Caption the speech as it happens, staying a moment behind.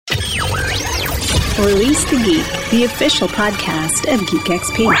Release the Geek, the official podcast of Geek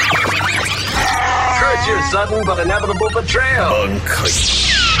XP. Curse your sudden but inevitable betrayal.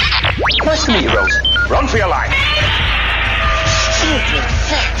 Nice to meet you, Rose. Run for your life.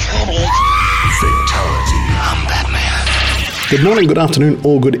 Fatality. I'm Batman. Good morning, good afternoon,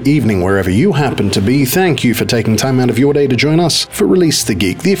 or good evening, wherever you happen to be. Thank you for taking time out of your day to join us for Release the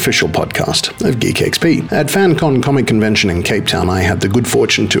Geek, the official podcast of Geek XP. At FanCon Comic Convention in Cape Town, I had the good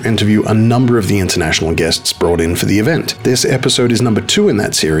fortune to interview a number of the international guests brought in for the event. This episode is number 2 in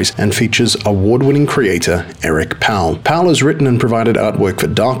that series and features award-winning creator Eric Powell. Powell has written and provided artwork for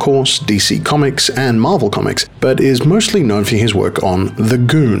Dark Horse, DC Comics, and Marvel Comics, but is mostly known for his work on The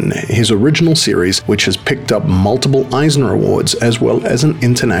Goon, his original series, which has picked up multiple Eisner Awards as well as an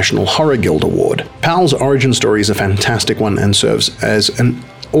International Horror Guild Award. Powell's origin story is a fantastic one and serves as an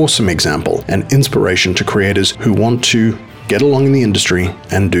awesome example and inspiration to creators who want to get along in the industry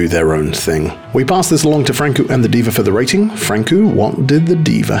and do their own thing. We pass this along to Franku and the Diva for the rating. Franku, what did the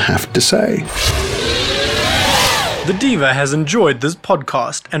Diva have to say? The Diva has enjoyed this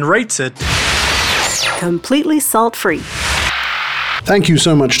podcast and rates it Completely salt-free. Thank you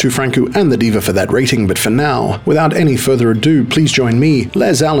so much to Franku and the Diva for that rating, but for now, without any further ado, please join me,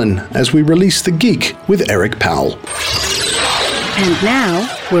 Les Allen, as we release The Geek with Eric Powell. And now,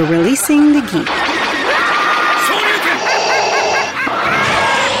 we're releasing the Geek.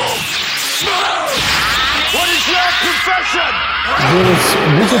 What is your confession?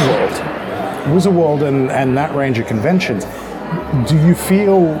 There's Wizard World and that range of conventions. Do you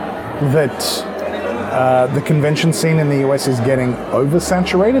feel that the convention scene in the US is getting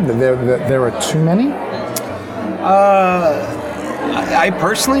oversaturated? That there are too many? I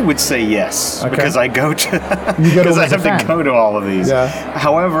personally would say yes, because I go to because I have to go to all of these. Yeah.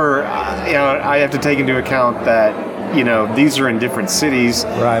 However, I have to take into account that these are in different cities,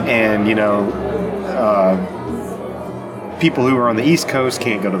 right? And people who are on the East Coast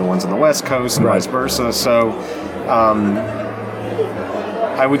can't go to the ones on the West Coast, and vice versa. So,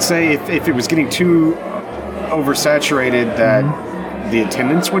 I would say if it was getting too oversaturated, that the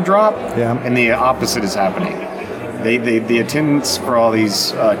attendance would drop, and the opposite is happening. The attendance for all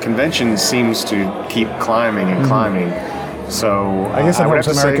these conventions seems to keep climbing and climbing. So I guess North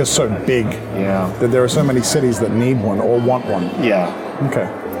America is so big, that there are so many cities that need one or want one. Yeah. Okay.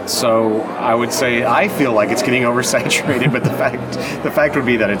 So I would say I feel like it's getting oversaturated, but the fact would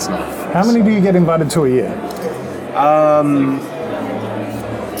be that it's not. How many do you get invited to a year?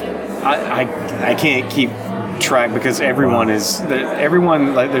 I can't keep track because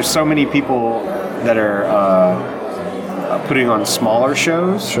there's so many people that are putting on smaller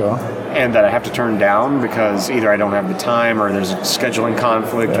shows. Sure. And that I have to turn down because either I don't have the time or there's a scheduling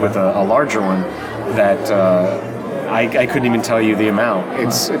conflict with a larger one that I couldn't even tell you the amount.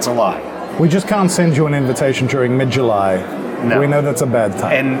 It's a lot. We just can't send you an invitation during mid-July. No. We know that's a bad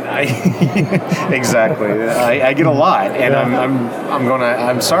time. And exactly, I get a lot, and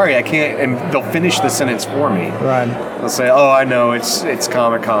I'm sorry, I can't. And they'll finish the sentence for me. Right. They'll say, "Oh, I know it's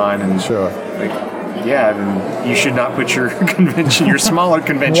Comic-Con," and sure. Then you should not put your smaller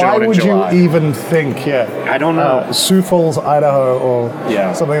convention on in July. Why would you even think? I don't know. Sioux Falls, Idaho, or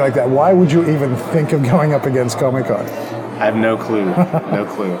something like that. Why would you even think of going up against Comic-Con? I have no clue. No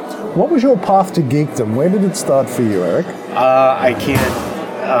clue. What was your path to geekdom? Where did it start for you, Eric? I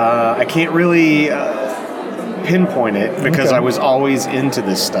can't really pinpoint it because I was always into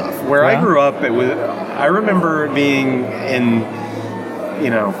this stuff. Where I grew up, I remember being in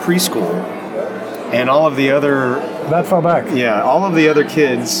preschool, and all of the other that far back. Yeah, all of the other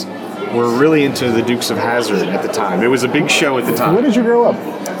kids were really into the Dukes of Hazzard at the time. It was a big show at the time. Where did you grow up?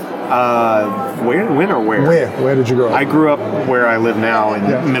 When or where? Where did you grow up? I grew up where I live now in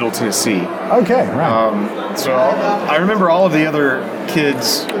Middle Tennessee. Okay, right. So I remember all of the other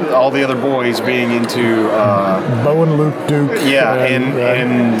kids, all the other boys being into Bo and Luke Duke. Yeah,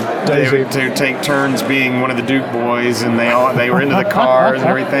 and they would take turns being one of the Duke boys, and they were into the cars and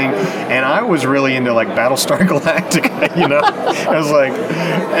everything. And I was really into like Battlestar Galactica, I was like,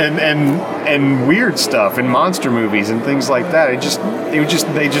 and weird stuff and monster movies and things like that. They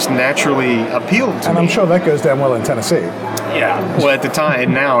just naturally appealed to me. And I'm sure that goes down well in Tennessee. Yeah. Well, at the time,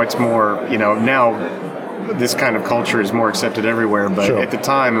 and now it's more, now this kind of culture is more accepted everywhere. But at the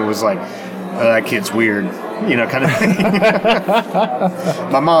time, it was like, that kid's weird, kind of thing.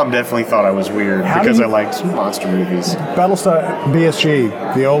 My mom definitely thought I was weird because I liked monster movies. Battlestar BSG,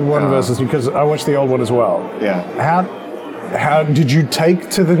 the old one versus, because I watched the old one as well. Yeah. How did you take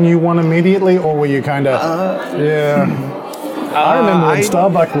to the new one immediately, or were you kind of, I remember when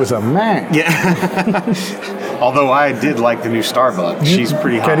Starbuck was a man. Yeah. Although I did like the new Starbucks. She's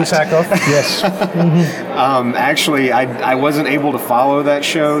pretty hot. Katie Sackhoff, yes. Actually, I wasn't able to follow that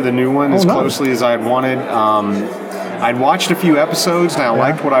show, the new one, as closely as I had wanted. I'd watched a few episodes, and I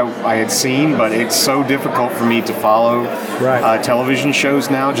liked what I had seen, but it's so difficult for me to follow television shows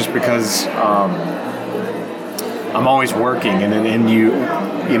now, just because I'm always working, and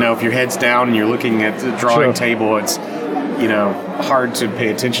you know, if your head's down and you're looking at the drawing table, it's, you know, hard to pay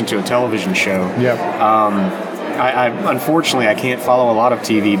attention to a television show. Yep. I unfortunately I can't follow a lot of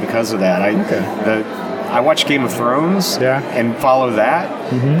TV because of that. I watch Game of Thrones and follow that,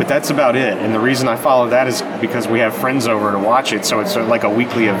 but that's about it. And the reason I follow that is because we have friends over to watch it, so it's like a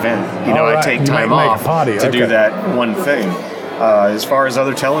weekly event. You know, I take time off to do that one thing. As far as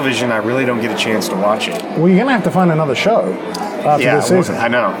other television, I really don't get a chance to watch it. Well, you're going to have to find another show after this season. I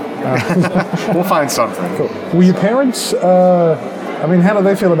know. We'll find something. Cool. Were your parents, I mean, how do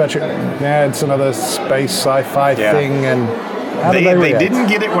they feel about you? Yeah, it's another space sci-fi thing, and how do they didn't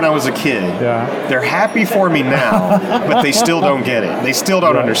get it when I was a kid. Yeah. They're happy for me now, but they still don't get it. They still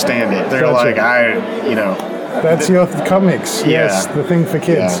don't understand it. They're like, That's your comics. Yes, the thing for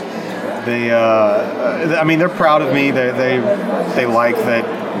kids. Yeah. I mean, they're proud of me. They like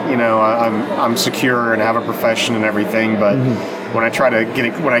that, you know, I'm secure and have a profession and everything. But when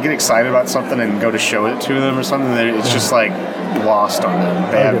I get excited about something and go to show it to them or something, it's just like lost on them.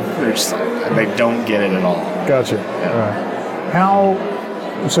 They don't get it at all. Gotcha. Yeah.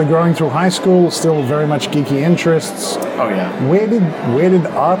 Right. So growing through high school, still very much geeky interests. Oh yeah. Where did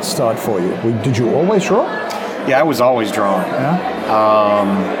art start for you? Did you always draw? Yeah, I was always drawing. Yeah.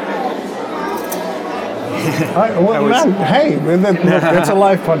 Hey, that's a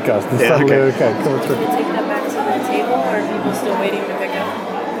live podcast. It's totally okay. Go through. Can you take that back to the table, or are people still waiting to pick up?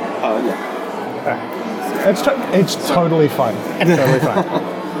 It's totally fine. It's totally fine.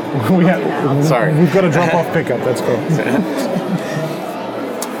 Sorry. We've got a drop-off pickup. That's cool.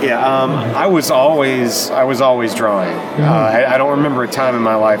 I was always drawing. I don't remember a time in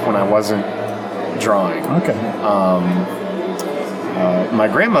my life when I wasn't drawing. Okay. My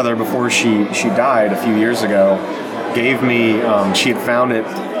grandmother, before she died a few years ago, gave me. She had found it.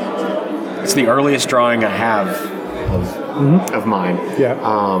 It's the earliest drawing I have of mine. Yeah.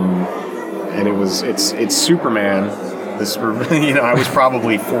 And it's Superman. This, you know, I was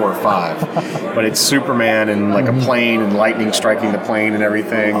probably 4 or 5, but it's Superman and like a plane and lightning striking the plane and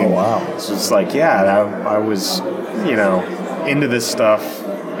everything. Oh, wow. So it's like, I was, you know, into this stuff,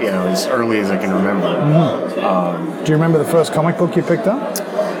 you know, as early as I can remember. Do you remember the first comic book you picked up?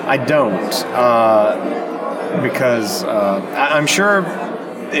 I don't, because I'm sure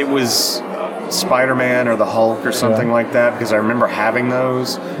it was Spider-Man or the Hulk or something like that, because I remember having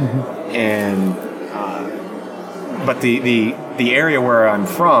those, and but the area where I'm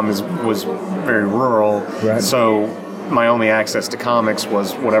from was very rural, so my only access to comics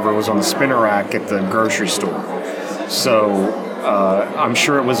was whatever was on the spinner rack at the grocery store. So I'm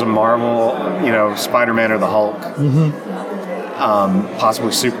sure it was a Marvel, you know, Spider-Man or the Hulk,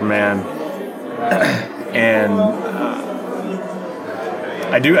 possibly Superman, and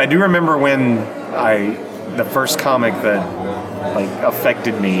I do remember when the first comic that like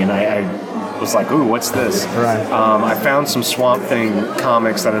affected me, and I was like, ooh, what's this? Right. I found some Swamp Thing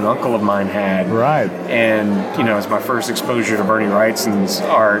comics that an uncle of mine had. Right. And, you know, it's my first exposure to Bernie Wrightson's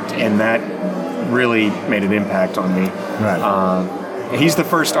art, and that really made an impact on me. Right. He's the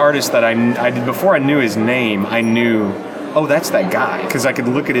first artist that I did, before I knew his name, I knew, oh, that's that guy, because I could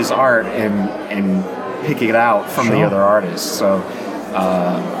look at his art and pick it out from the other artists. So,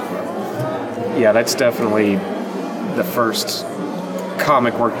 that's definitely the first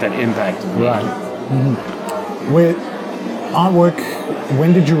comic work that impacted me. Right. With artwork,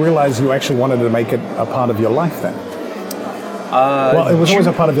 when did you realize you actually wanted to make it a part of your life then? Well, it was always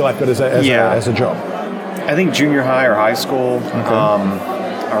a part of your life, but as a job. I think junior high or high school,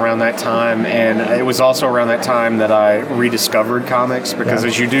 around that time, and it was also around that time that I rediscovered comics, because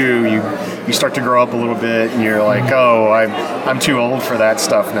as you do, you start to grow up a little bit, and you're like, oh, I'm too old for that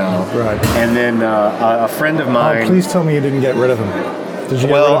stuff now. Right. And then a friend of mine. Oh, please tell me you didn't get rid of them. Did you?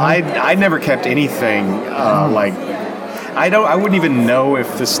 Well, I never kept anything like. I wouldn't even know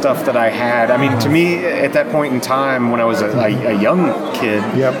if the stuff that I had. I mean, to me, at that point in time, when I was a young kid,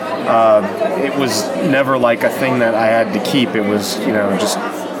 it was never like a thing that I had to keep. It was, you know, just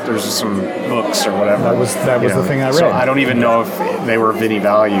there's some books or whatever. That was the thing I read. So I don't even know if they were of any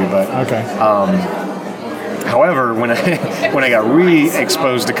value, but okay. However, when I got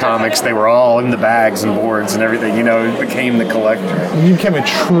re-exposed to comics, they were all in the bags and boards and everything. You know, it became the collector. You became a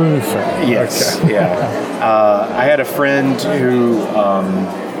true fan. Yes, okay. I had a friend who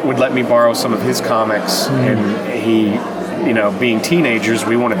would let me borrow some of his comics, and he, being teenagers,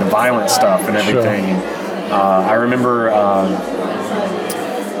 we wanted the violent stuff and everything. Sure. And, I remember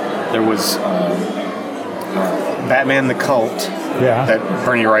there was Batman the Cult that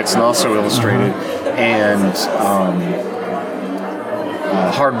Bernie Wrightson also illustrated, and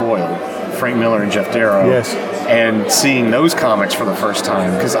Hard Boiled, Frank Miller and Jeff Darrow. Yes. And seeing those comics for the first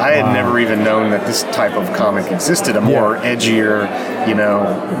time, because I had never even known that this type of comic existed, a more edgier,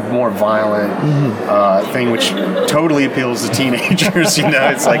 more violent thing, which totally appeals to teenagers.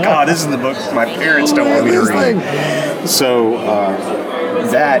 It's like, oh, this is the book my parents don't want me to read. So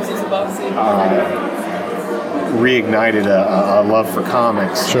that reignited a love for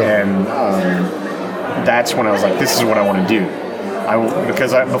comics, and that's when I was like, this is what I want to do.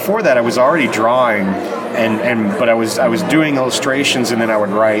 Before that I was already drawing, but I was doing illustrations, and then I would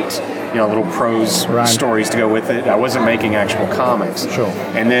write little prose stories to go with it. I wasn't making actual comics. Sure.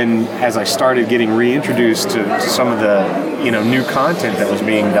 And then as I started getting reintroduced to some of the new content that was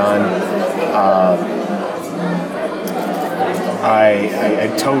being done, I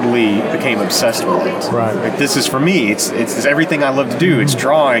totally became obsessed with it. Right. Like, this is for me. It's everything I love to do. It's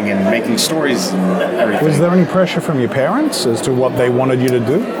drawing and making stories and everything. Was there any pressure from your parents as to what they wanted you to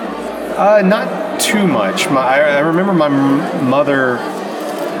do? Not too much. I remember my mother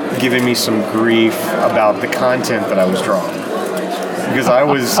giving me some grief about the content that I was drawing, because I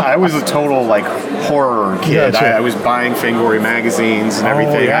was a total horror kid. Gotcha. I was buying Fangoria magazines and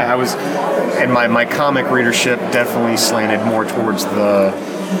everything. I was. And my comic readership definitely slanted more towards the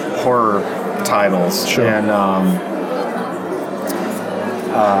horror titles. Sure. And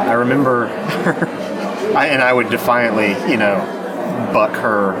I remember, I would defiantly, buck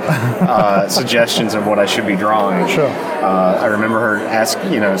her suggestions of what I should be drawing. Sure. I remember her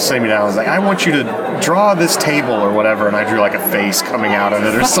sitting me down. I was like, I want you to draw this table or whatever, and I drew like a face coming out of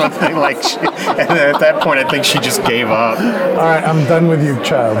it or something. And at that point, I think she just gave up. All right, I'm done with you,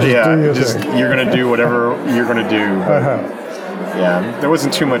 child. Do your thing. You're gonna do whatever you're gonna do. Yeah, there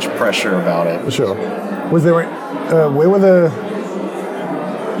wasn't too much pressure about it. Sure. Was there? Where were the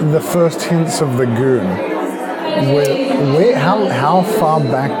first hints of the Goon? How far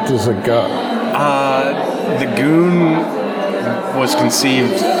back does it go? The Goon was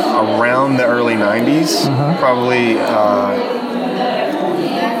conceived around the early 90s, probably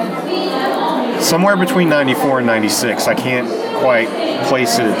somewhere between 94 and 96. I can't quite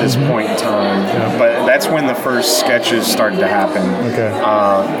place it at this point in time, but that's when the first sketches started to happen. Okay.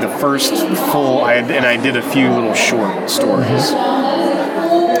 The first full, I did a few little short stories.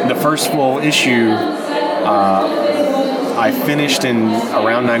 The first full issue I finished in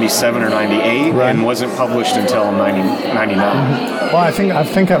around 97 or 98 and wasn't published until 99. Well, I think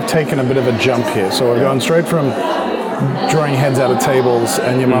I've taken a bit of a jump here. So we're going straight from drawing heads out of tables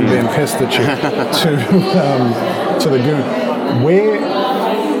and your mum being pissed at you to the Goon. Where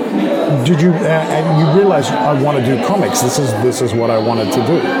did you you realize I want to do comics? This is what I wanted to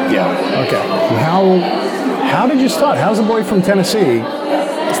do. Yeah. Okay. How did you start? How's a boy from Tennessee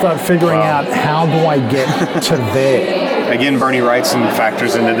start figuring out how do I get to there? Again, Bernie Wrightson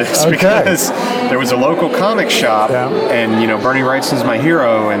factors into this because there was a local comic shop, and Bernie Wrightson's my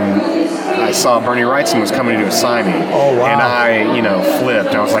hero, and I saw Bernie Wrightson was coming to do a signing. Oh wow! And I,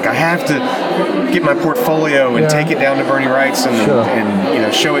 flipped. I was like, I have to get my portfolio and take it down to Bernie Wrightson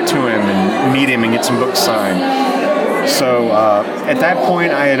and show it to him and meet him and get some books signed. So at that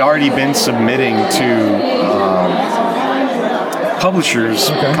point, I had already been submitting to publishers,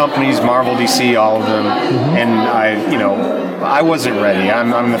 companies, Marvel, DC, all of them, and I wasn't ready.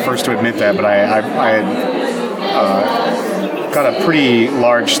 I'm the first to admit that, but I had got a pretty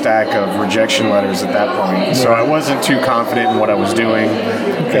large stack of rejection letters at that point, so I wasn't too confident in what I was doing.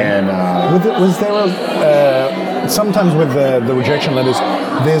 And was there sometimes with the rejection letters,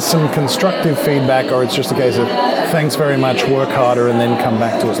 there's some constructive feedback, or it's just a case of thanks very much, work harder, and then come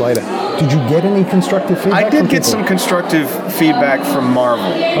back to us later. Did you get any constructive feedback? I did get some constructive feedback from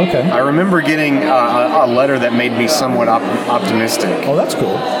Marvel. Okay. I remember getting a letter that made me somewhat optimistic. Oh, that's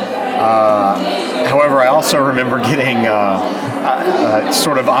cool. However, I also remember getting a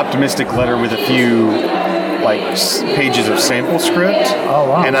sort of optimistic letter with a few pages of sample script. Oh,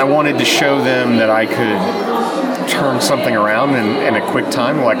 wow. And I wanted to show them that I could turn something around in a quick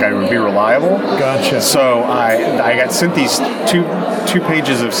time, I would be reliable. Gotcha. So I got sent these two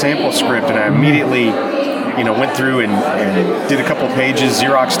pages of sample script, and I immediately went through and did a couple pages,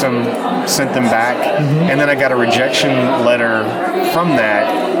 Xeroxed them, sent them back, and then I got a rejection letter from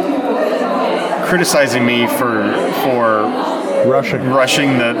that criticizing me for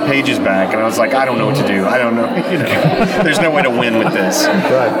rushing the pages back, and I was like, I don't know what to do. I don't know. There's no way to win with this.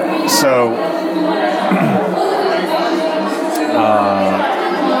 Right. So,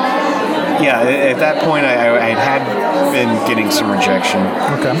 at that point, I had been getting some rejection.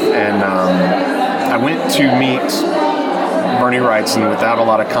 Okay. And I went to meet Bernie Wrightson without a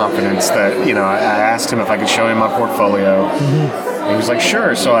lot of confidence. That I asked him if I could show him my portfolio. Mm-hmm. He was like,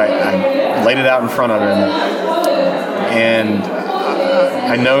 sure. So I laid it out in front of him, and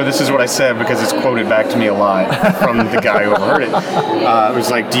I know this is what I said because it's quoted back to me a lot from the guy who overheard it. It was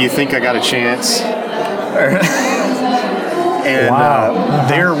like, do you think I got a chance? And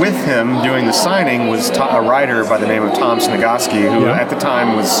there with him doing the signing was a writer by the name of Tom Snigoski, who at the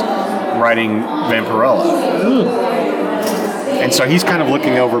time was writing Vampirella. And so he's kind of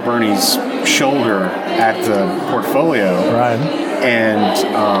looking over Bernie's shoulder at the portfolio. Right. And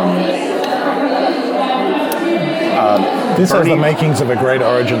this has the makings of a great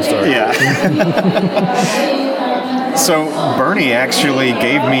origin story. Yeah. So Bernie actually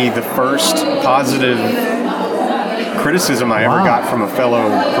gave me the first positive criticism I ever got from a fellow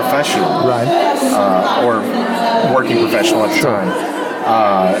professional, right? Or working professional at the time.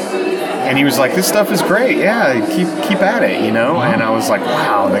 And he was like, "This stuff is great. Yeah, keep at it, And I was like,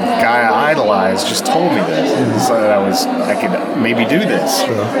 "Wow, the guy I idolized just told me this, so that I could maybe do this."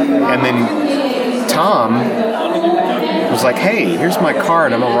 Sure. And then Tom was like, "Hey, here's my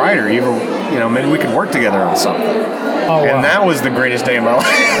card. I'm a writer. Maybe we could work together on something." And that was the greatest day of my life.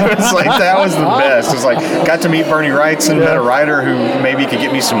 It was like, that was the best. It was like, got to meet Bernie Wrightson, met a writer who maybe could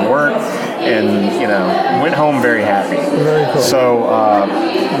get me some work, and, went home very happy. Very cool. So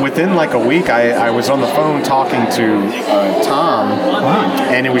within like a week, I was on the phone talking to Tom,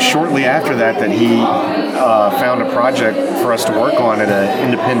 and it was shortly after that he found a project for us to work on at an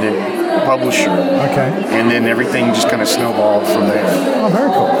independent publisher. Okay. And then everything just kind of snowballed from there. Oh, very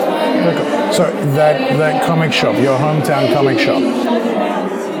cool. Very cool. So that comic shop, your hometown comic shop,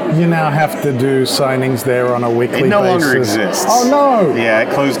 you now have to do signings there on a weekly basis. It no longer exists. Oh, no. Yeah, it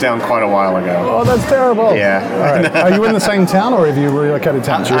closed down quite a while ago. Oh, that's terrible. Yeah. All right. Are you in the same town, or have you relocated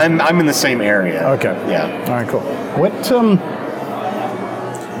towns? I'm in the same area. Okay. Yeah. All right, cool. What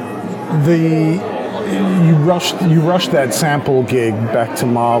you rushed that sample gig back to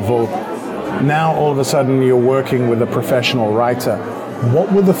Marvel. Now all of a sudden you're working with a professional writer.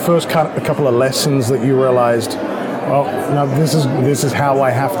 What were the first couple of lessons that you realized? Well, no, this is how I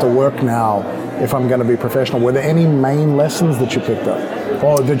have to work now if I'm going to be professional. Were there any main lessons that you picked up,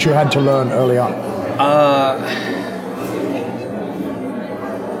 or that you had to learn early on?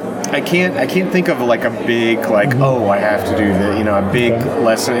 I can't think of like a big I have to do that. A big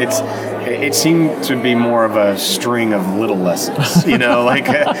lesson. It seemed to be more of a string of little lessons. Like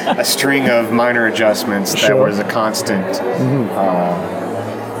a string of minor adjustments that was a constant.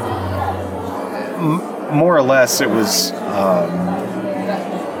 More or less, it was,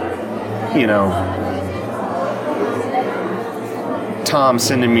 Tom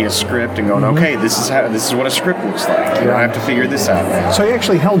sending me a script and going, okay, this is what a script looks like. I have to figure this out now. So he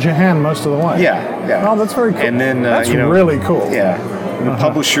actually held your hand most of the way. Yeah. Oh, that's very cool. And then that's really cool. Yeah. And the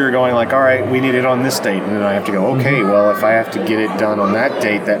publisher going like, all right, we need it on this date, and then I have to go, okay, well, if I have to get it done on that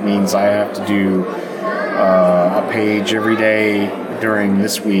date, that means I have to do a page every day during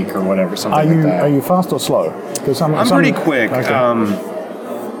this week or whatever, something like that. Are you fast or slow? I'm pretty quick. Okay.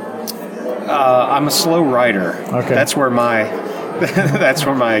 I'm a slow writer. Okay. That's where my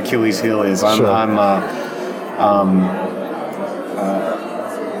Achilles heel is. I'm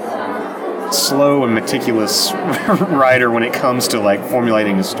slow and meticulous writer when it comes to like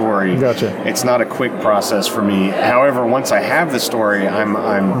formulating a story. Gotcha. It's not a quick process for me. However, once I have the story, I'm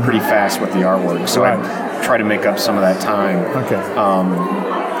pretty fast with the artwork. So I try to make up some of that time. Okay.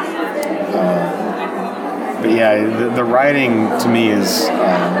 But yeah, the writing to me is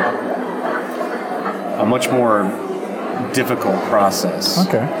a much more difficult process.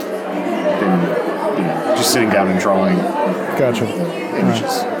 Okay. Than just sitting down and drawing. Gotcha.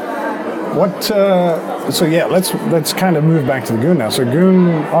 Images. What? So yeah, let's kind of move back to the Goon now. So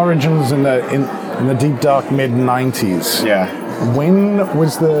Goon origins in the deep dark mid '90s. Yeah. When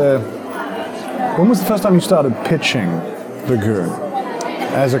was the first time you started pitching the Goon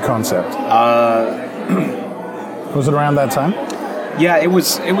as a concept? Was it around that time? Yeah, it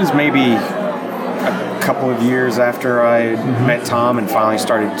was maybe a couple of years after I met Tom and finally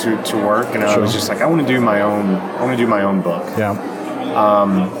started to work, and I was just like, I want to do my own book. Yeah.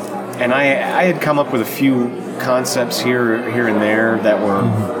 And I had come up with a few concepts here and there that were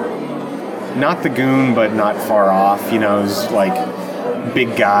not the Goon, but not far off. It was like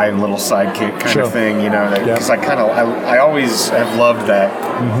big guy and little sidekick kind Sure. of thing, you know, Yep. because I always have loved that.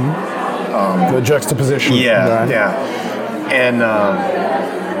 The juxtaposition. Yeah, right? yeah. And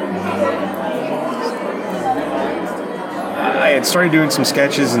I had started doing some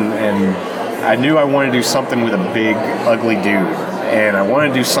sketches, and I knew I wanted to do something with a big, ugly dude. And I wanted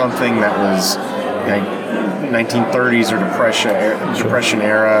to do something that was like 1930s or Depression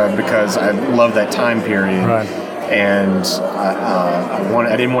era, because I love that time period. Right. And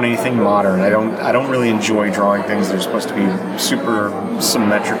I didn't want anything modern. I don't really enjoy drawing things that are supposed to be super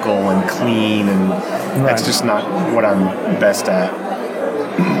symmetrical and clean, and that's just not what I'm best at.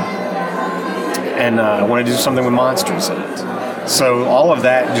 And I wanted to do something with monsters in it. So all of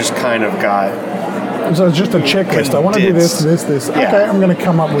that just kind of got. So it's just a checklist. I want to do this. Yeah. Okay, I'm going to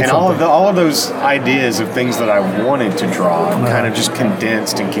come up with and something. all of those ideas of things that I wanted to draw kind of just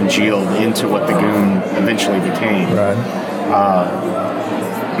condensed and congealed into what the Goon eventually became. Right.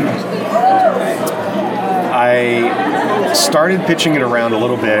 I started pitching it around a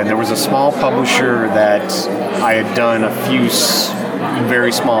little bit, and there was a small publisher that I had done a few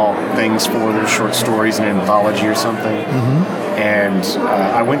very small things for, their short stories, an anthology or something. And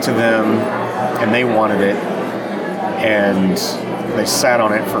I went to them, and they wanted it, and they sat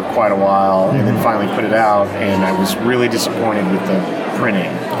on it for quite a while, and then finally put it out, and I was really disappointed with the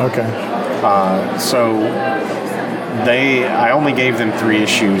printing. Okay. So I only gave them 3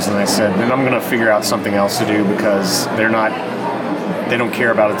 issues, and I said, then I'm going to figure out something else to do, because they don't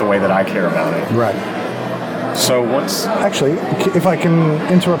care about it the way that I care about it. Right. So once... Actually, if I can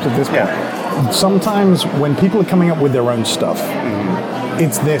interrupt at this point. Sometimes when people are coming up with their own stuff,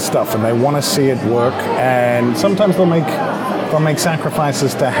 it's their stuff, and they want to see it work, and sometimes they'll make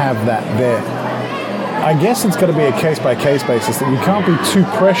sacrifices to have that there. I guess it's got to be a case-by-case basis, that you can't be too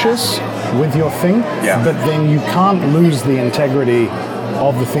precious with your thing, but then you can't lose the integrity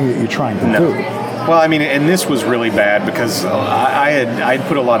of the thing that you're trying to do. Well, I mean, and this was really bad, because I had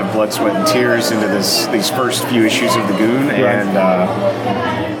put a lot of blood, sweat, and tears into these first few issues of the Goon, and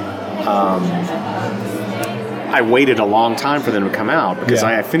I waited a long time for them to come out, because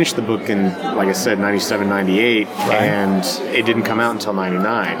I finished the book in, like I said, 97, 98, and it didn't come out until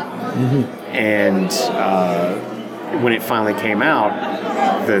 99. And when it finally came out,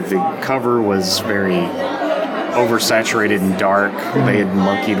 the cover was very oversaturated and dark. They had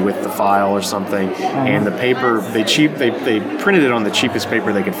monkeyed with the file or something, and the paper they printed it on the cheapest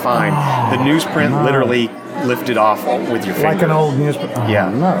paper they could find. The newsprint literally lifted off with your finger. Like an old newspaper.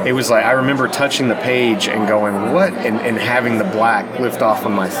 No. It was like, I remember touching the page and going, what? And having the black lift off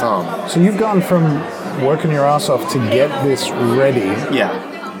on my thumb. So you've gone from working your ass off to get this ready. Yeah.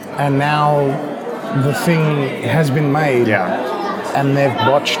 And now the thing has been made. Yeah. And they've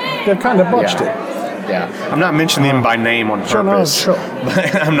kind of botched it. Yeah. I'm not mentioning them by name on purpose. Sure.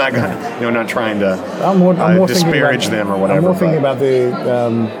 But I'm not going to, I'm not trying to I'm more disparage them or whatever. I'm more thinking about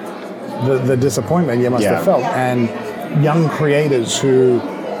the disappointment you must have felt, and young creators who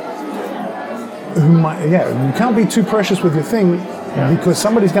might, you can't be too precious with your thing, because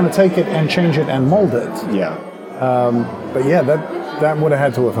somebody's going to take it and change it and mold it. Yeah. But that would have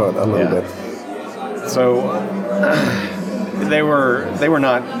had to have hurt a little bit. So they were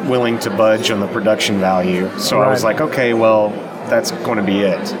not willing to budge on the production value. So I was like, okay, well, that's going to be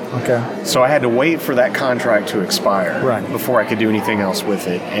it. Okay. So I had to wait for that contract to expire before I could do anything else with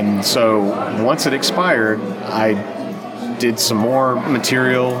it. And so once it expired, I did some more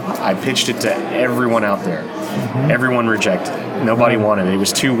material. I pitched it to everyone out there. Everyone rejected it. Nobody wanted it. It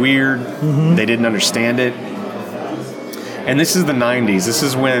was too weird. They didn't understand it. And this is the 90s. This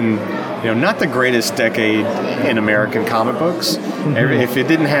is when, not the greatest decade in American comic books. If it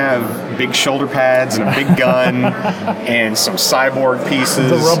didn't have big shoulder pads and a big gun and some cyborg pieces,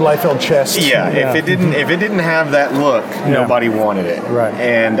 the Rob Liefeld chest. If it didn't have that look, nobody wanted it. Right.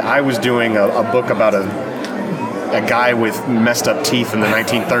 And I was doing a book about a guy with messed up teeth in the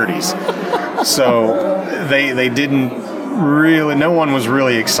 1930s. So they didn't really. No one was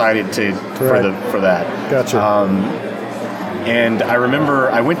really excited for that. Gotcha. And I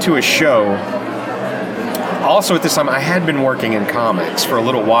remember I went to a show. Also at this time, I had been working in comics for a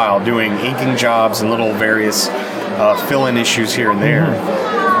little while, doing inking jobs and little various fill-in issues here and there.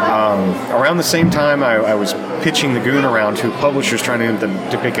 Around the same time I was pitching the Goon around to publishers trying to get them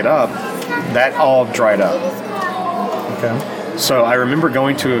to pick it up, that all dried up. Okay. So I remember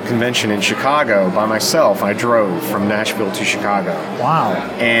going to a convention in Chicago by myself. I drove from Nashville to Chicago. Wow.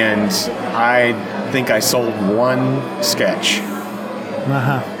 And I think I sold one sketch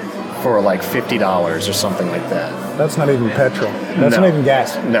for like $50 or something like that. That's not even petrol. That's not even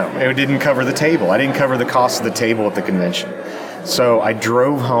gas. No, it didn't cover the table. I didn't cover the cost of the table at the convention. So I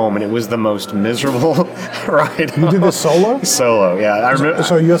drove home, and it was the most miserable ride. You did this solo? Solo, yeah. I remember.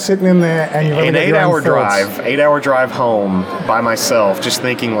 So you're sitting in there, and you're An 8-hour drive. 8-hour drive home by myself, just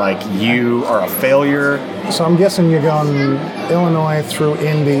thinking like you are a failure. So I'm guessing you're going Illinois through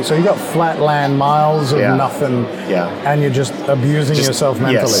Indy. So you got flat land, miles of nothing. Yeah. And you're just abusing yourself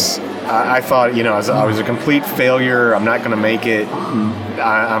mentally. Yes. I thought, I was a complete failure. I'm not going to make it.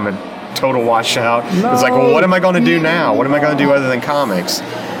 I'm a total washout. No. It's like, well, what am I going to do now? What am I going to do other than comics?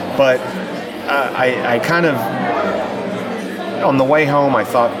 But I kind of, on the way home, I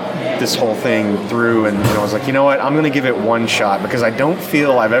thought this whole thing through, and I was like, you know what? I'm going to give it one shot, because I don't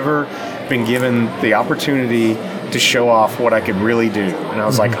feel I've ever been given the opportunity to show off what I could really do. And I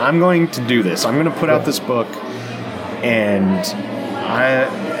was like, I'm going to do this. I'm going to put out this book, and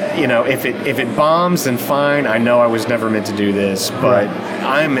if it bombs, then fine. I know I was never meant to do this, but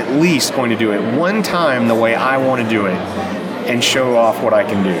I'm at least going to do it one time the way I want to do it and show off what I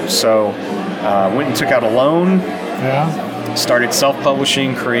can do. So went and took out a loan. Yeah. Started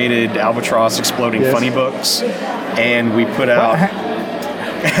self-publishing, created Albatross Exploding Funny Books, and we put out...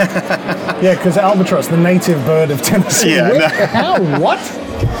 Yeah, because albatross, the native bird of Tennessee. Yeah. How? What?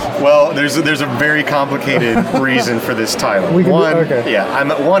 Well, there's a very complicated reason for this title.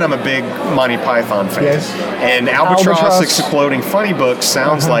 I'm a big Monty Python fan. Yes. And Albatross Exploding Funny Books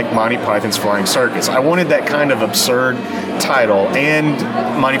sounds like Monty Python's Flying Circus. I wanted that kind of absurd title, and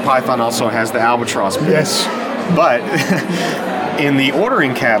Monty Python also has the Albatross bit. Yes. But in the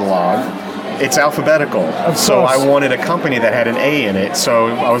ordering catalog, it's alphabetical. Of so course. I wanted a company that had an A in it. So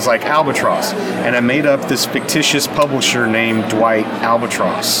I was like, Albatross. And I made up this fictitious publisher named Dwight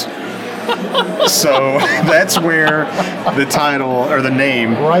Albatross. So that's where the title, or the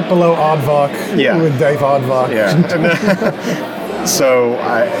name... Right below Aardvark with Dave Aardvark. Yeah. So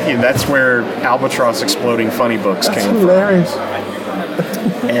that's where Albatross Exploding Funny Books came from. Hilarious.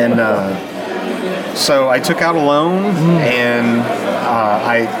 And... So I took out a loan, and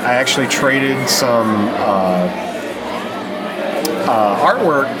I actually traded some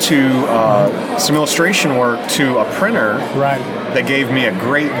artwork to some illustration work to a printer that gave me a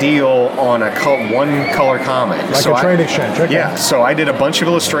great deal on one color comic. Like a trade exchange. Okay. Yeah, so I did a bunch of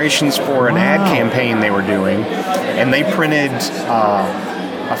illustrations for an ad campaign they were doing, and they printed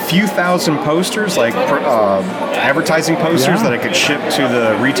a few thousand posters, like advertising posters that I could ship to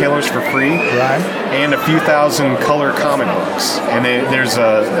the retailers for free, and a few thousand color comic books. And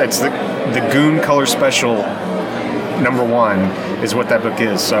it's the Goon Color Special #1 is what that book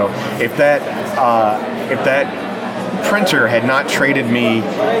is. So if that printer had not traded me,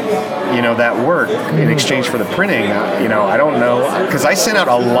 that work in exchange for the printing, I don't know, because I sent out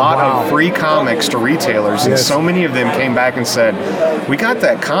a lot of free comics to retailers, and so many of them came back and said, we got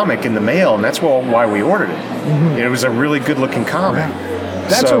that comic in the mail, and that's why we ordered it. It was a really good-looking comic.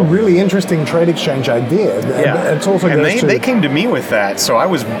 That's a really interesting trade exchange idea. Yeah, it's also and they came to me with that, so I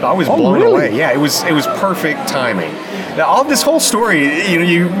was blown away. Yeah, it was perfect timing. Now, all this whole story,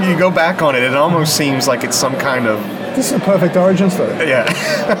 you go back on it, it almost seems like it's some kind of... This is a perfect origin story. Yeah.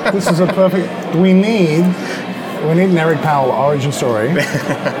 This is a perfect... We need an Eric Powell origin story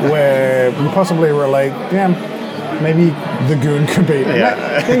where we possibly relate, maybe the Goon could be...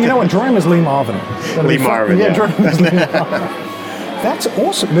 Yeah. You know what? Draw him as Lee Marvin. Lee Marvin, yeah. Draw him as Lee Marvin. That's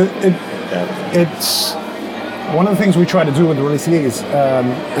awesome. It's... One of the things we try to do with the Release the Geek is,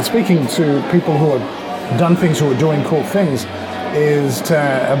 speaking to people who have done things, who are doing cool things, is to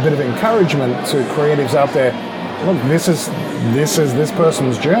a bit of encouragement to creatives out there. Look, this is this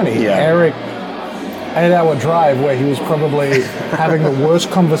person's journey. Yeah. Eric, 8-hour drive where he was probably having the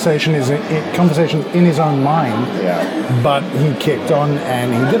worst conversations in his own mind. Yeah. But he kicked on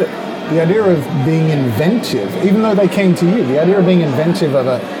and he did it. The idea of being inventive, even though they came to you, the idea of being inventive of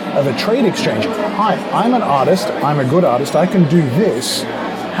a trade exchange. Hi, I'm an artist. I'm a good artist. I can do this.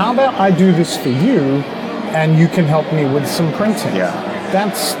 How about I do this for you, and you can help me with some printing? Yeah.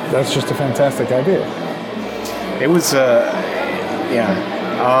 That's just a fantastic idea. It was,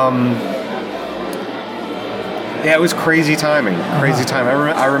 it was crazy timing. Crazy time.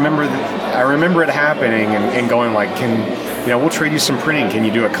 I remember it happening and going like, we'll trade you some printing. Can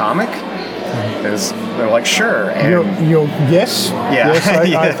you do a comic? They're like, sure. And yes. Yeah. Yes,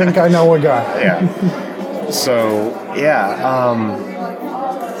 I think I know a guy. Yeah. So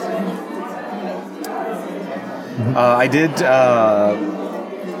I did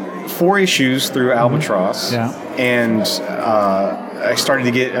 4 issues through Albatross. Yeah. And I started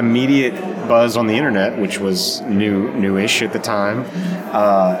to get immediate buzz on the internet, which was newish at the time,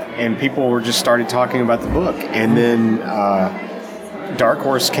 and people were just started talking about the book. And then Dark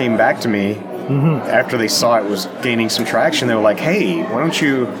Horse came back to me after they saw it was gaining some traction, they were like, "Hey, why don't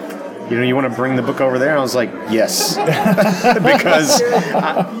you want to bring the book over there?" And I was like, "Yes," because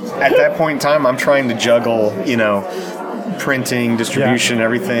at that point in time, I'm trying to juggle, printing, distribution,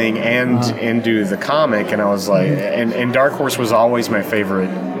 everything, and do the comic. And I was like, and Dark Horse was always my favorite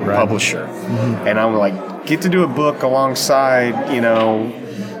publisher, and I'm like, get to do a book alongside,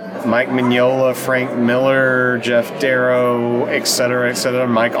 Mike Mignola, Frank Miller, Jeff Darrow, et cetera,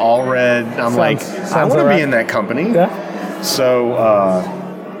 Mike Allred. I'm I want to be in that company. Yeah. So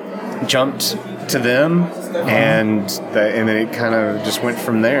jumped to them, and then it kind of just went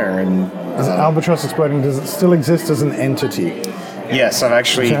from there. And Albatross Exploding, does it still exist as an entity? Yes, I've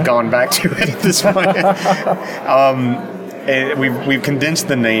actually gone back to it at this point. We've condensed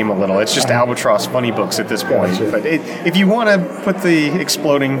the name a little. It's just Albatross Funny Books at this point. Gotcha. But if you want to put the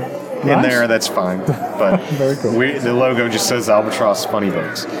exploding in there, that's fine. But very cool. The logo just says Albatross Funny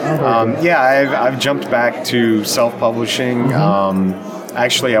Books. I've jumped back to self-publishing.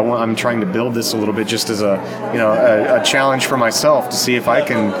 Actually, I'm trying to build this a little bit just as a challenge for myself to see if I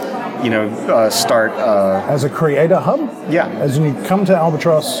can, start as a creator hub. Yeah. As when you come to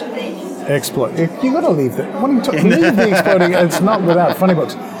Albatross Explode, you got to leave that. When you leave the exploding, it's not without Funny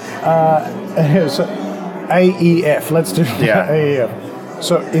Books. So AEF. Let's do AEF.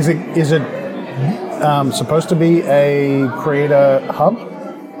 So is it supposed to be a creator hub?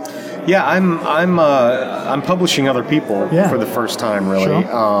 Yeah, I'm publishing other people for the first time, really.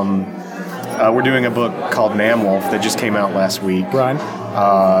 Sure. We're doing a book called Man Wolf that just came out last week. Right.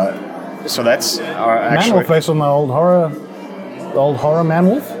 So that's actually Man Wolf based on the old horror Man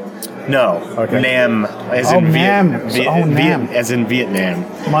Wolf. No, okay. Nam as in Nam. as in Vietnam.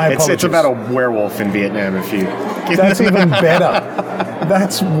 My apologies. It's about a werewolf in Vietnam. That's even better.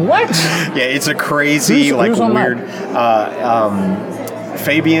 That's what? Yeah, it's a crazy who's weird.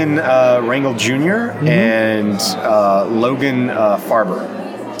 Fabian Rangel Jr. And Logan Faber.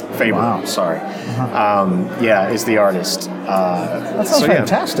 Wow. Sorry. Is the artist. That sounds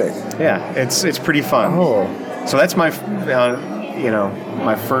fantastic. Yeah, it's pretty fun. Oh. So that's my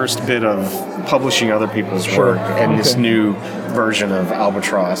my first bit of publishing other people's work and this new version of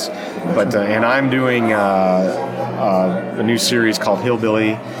Albatross. But and I'm doing a new series called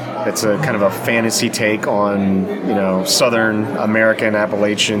Hillbilly. It's a kind of a fantasy take on Southern American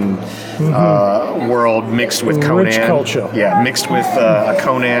Appalachian world mixed with Conan. Rich culture. Yeah, mixed with a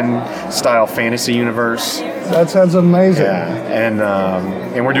Conan style fantasy universe. That sounds amazing.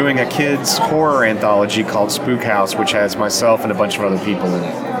 Yeah, and we're doing a kids horror anthology called Spook House, which has myself and a bunch of other people in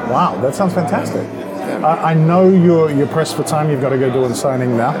it. Wow, that sounds fantastic. I know you're pressed for time. You've got to go do a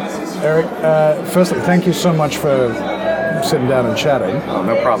signing now. Eric, firstly, thank you so much for sitting down and chatting. Oh,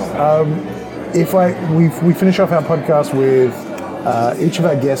 no problem. We finish off our podcast with each of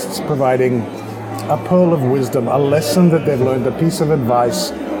our guests providing a pearl of wisdom, a lesson that they've learned, a piece of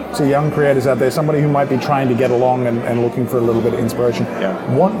advice to young creators out there, somebody who might be trying to get along and looking for a little bit of inspiration. Yeah.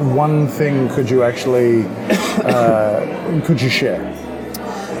 What one thing could you actually could you share?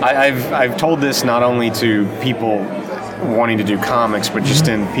 I've told this not only to people wanting to do comics, but just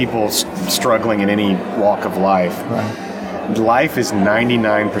in people struggling in any walk of life. Right. Life is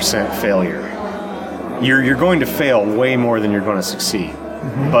 99% failure. You're going to fail way more than you're going to succeed.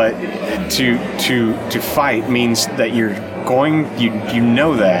 But to fight means that you're going, you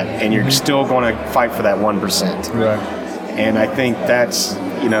know that, and you're still going to fight for that 1%. Right. And I think that's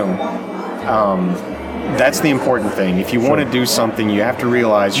that's the important thing. If you want to do something, you have to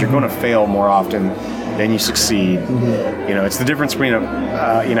realize you're going to fail more often than you succeed. It's the difference between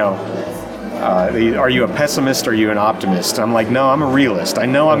are you a pessimist or are you an optimist? I'm like, no, I'm a realist. I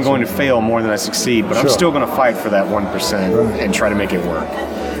know I'm going to fail more than I succeed, but I'm still going to fight for that 1% and try to make it work.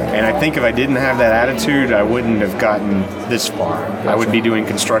 And I think if I didn't have that attitude, I wouldn't have gotten this far. I would be doing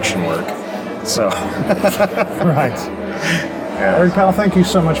construction work. So. Right. Yeah. Eric Powell, thank you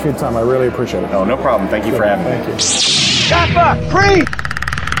so much for your time. I really appreciate it. Oh, no problem. Thank you for having me. Thank you. Kappa, free!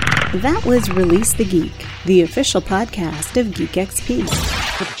 That was Release the Geek, the official podcast of Geek XP.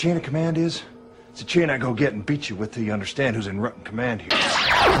 What the chain of command is? It's a chain I go get and beat you with till you understand who's in rotten command here.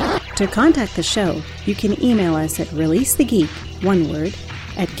 To contact the show, you can email us at releasethegeek, one word,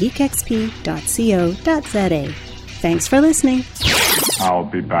 at geekxp.co.za. Thanks for listening. I'll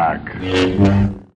be back.